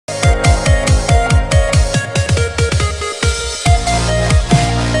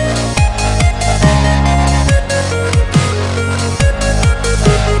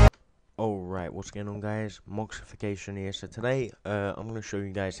What's going on, guys? Moxification here. So today, I'm going to show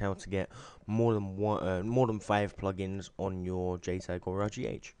you guys how to get more than 5 plugins on your JTAG or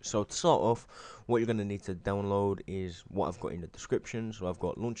RGH. So to start off, what you're going to need to download is what I've got in the description. So I've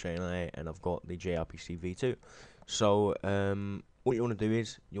got Launch AI and I've got the JRPCv2. So what you want to do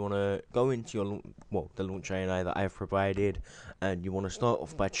is you want to go into your the Launch AI that I've provided, and you want to start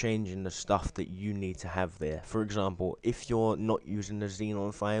off by changing the stuff that you need to have there. For example, if you're not using the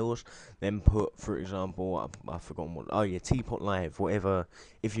Xenon files, then put, for example, I've forgotten what. Oh yeah, Teapot Live, whatever.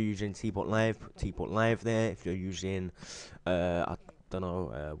 If you're using Teapot Live, put Teapot Live there. If you're using, I don't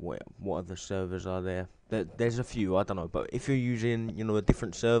know, what other servers are there? There's a few, I don't know, but if you're using, a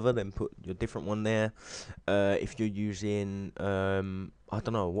different server, then put your different one there. If you're using, I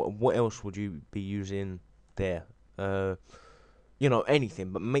don't know, what else would you be using there?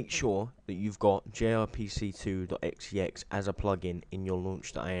 Anything, but make sure that you've got JRPC2.xex as a plugin in your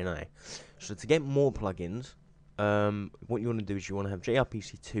launch.ini. So to get more plugins, what you want to do is you want to have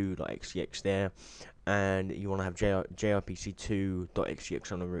JRPC2.xex there, and you want to have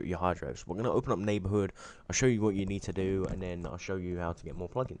JRPC2.xex on the root of your hard drive. So we're going to open up Neighborhood. I'll show you what you need to do, and then I'll show you how to get more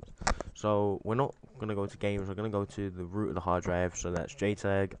plugins. So we're not going to go to games. We're going to go to the root of the hard drive. So that's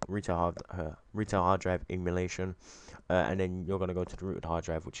JTAG, retail hard drive emulation, and then you're going to go to the root of the hard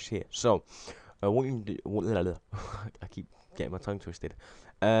drive, which is here. So what you can do, I keep getting my tongue twisted.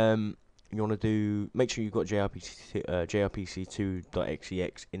 You want to make sure you've got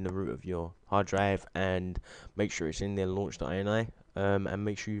JRPC2.xex in the root of your hard drive, and make sure it's in their launch.ini, and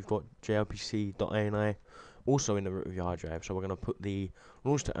make sure you've got JRPC.ini also in the root of your hard drive. So we're going to put the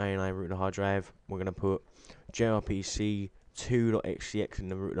launch.ini root of the hard drive, we're going to put JRPC2.xex in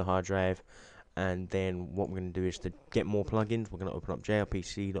the root of the hard drive, and then what we're going to do is, to get more plugins, we're going to open up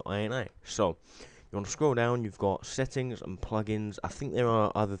JRPC.ini. So you want to scroll down, you've got settings and plugins. I think there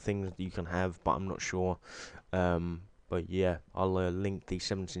are other things that you can have, but I'm not sure. But yeah, I'll link the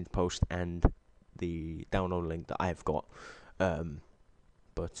 17th post and the download link that I've got. Yeah.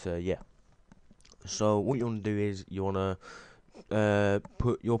 So what you want to do is you want to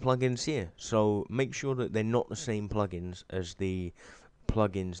put your plugins here. So make sure that they're not the same plugins as the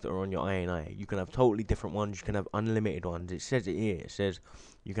plugins that are on your INI. You can have totally different ones. You can have unlimited ones. It says it here. It says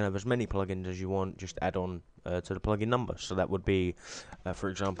you can have as many plugins as you want. Just add on to the plugin number. So that would be, for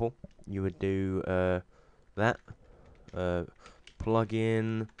example, you would do that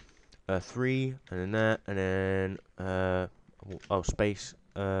plugin 3, and then that, and then space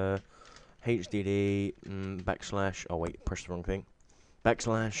HDD backslash. Oh wait, press the wrong thing.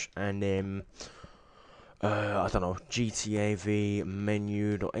 Backslash, and then I don't know, JTAG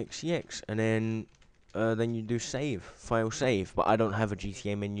menu.xex, and then you do file save, but I don't have a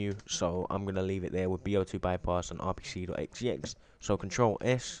GTA menu, so I'm going to leave it there with BO2 bypass and RPC.xex. So Control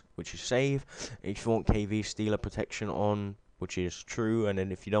S, which is save. If you want KV Stealer protection on, which is true, and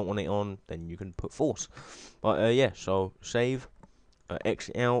then if you don't want it on, then you can put false. But yeah, so save,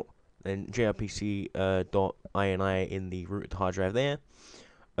 exit out, then JRPC.ini in the root hard drive there.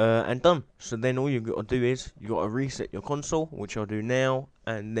 And done. So then all you've got to do is you got to reset your console, which I'll do now,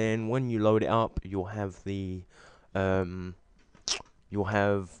 and then when you load it up, you'll have the for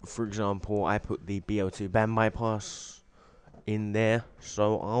example, I put the BO2 band bypass in there,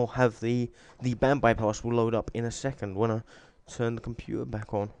 so I'll have the band bypass will load up in a second when I turn the computer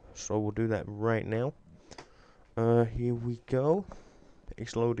back on. So we'll do that right now. Here we go.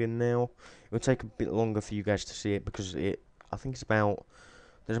 It's loading now. It will take a bit longer for you guys to see it, because I think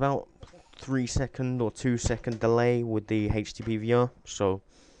there's about 3-second or 2-second delay with the HTTP So,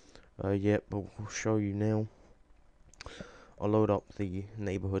 yeah, but we'll show you now. I'll load up the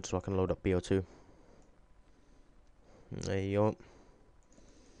neighborhood so I can load up BO2. There you go.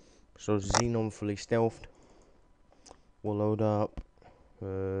 So, Xenon fully stealthed. We'll load up,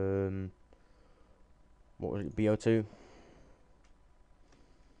 what was it, BO2.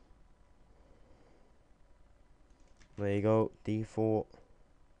 There you go, default.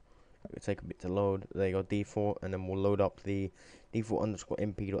 It will take a bit to load. There you go, default, and then we'll load up the default underscore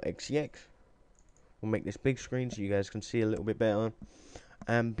mp.xex. We'll make this big screen so you guys can see a little bit better.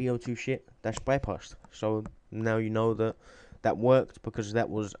 And BO2 shit, that's bypassed. So now you know that worked, because that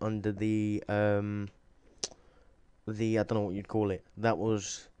was under the I don't know what you'd call it. That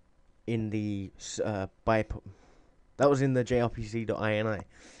was in the that was in the JRPC.ini.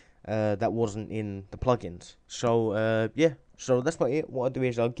 That wasn't in the plugins. So yeah, so that's about it. What I'll do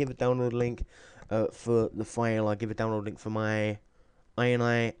is I'll give a download link for the file. I'll give a download link for my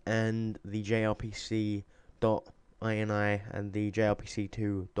INI and the JRPC.ini and the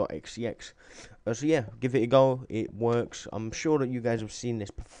JRPC2.xex. So yeah, give it a go. It works. I'm sure that you guys have seen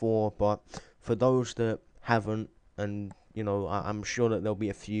this before, but for those that haven't, and you know, I'm sure that there'll be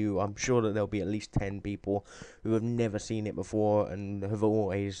a few. I'm sure that there'll be at least 10 people who have never seen it before and have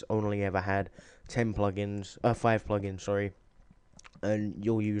always only ever had 5 plugins, sorry, and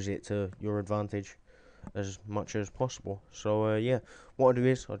you'll use it to your advantage as much as possible. So yeah, what I'll do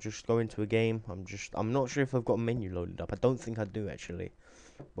is I'll just go into a game. I'm not sure if I've got a menu loaded up. I don't think I do actually,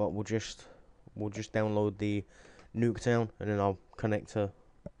 but we'll just download the Nuketown and then I'll connect to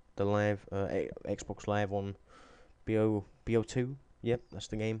the live Xbox Live on BO2. Yep, that's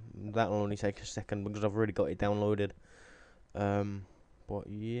the game. That'll only take a second because I've already got it downloaded. But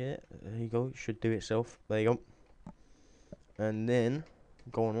yeah, there you go. It should do itself. There you go. And then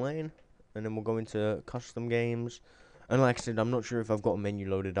go online, and then we'll go into custom games. And like I said, I'm not sure if I've got a menu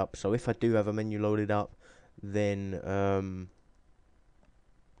loaded up. So if I do have a menu loaded up, then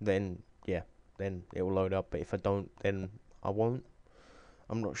yeah, then it will load up. But if I don't, then I won't.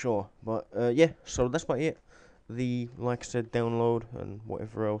 I'm not sure. But yeah, so that's about it. The, like I said, download and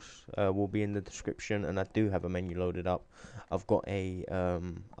whatever else will be in the description, and I do have a menu loaded up. I've got a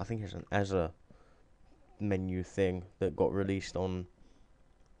I think it's an Azure menu thing that got released on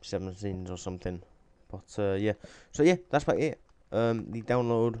 17s or something. But yeah, so yeah, that's about it. The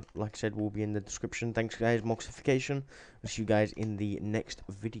download, like I said, will be in the description. Thanks guys, Moxification. I'll see you guys in the next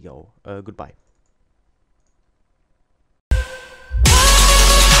video. Goodbye.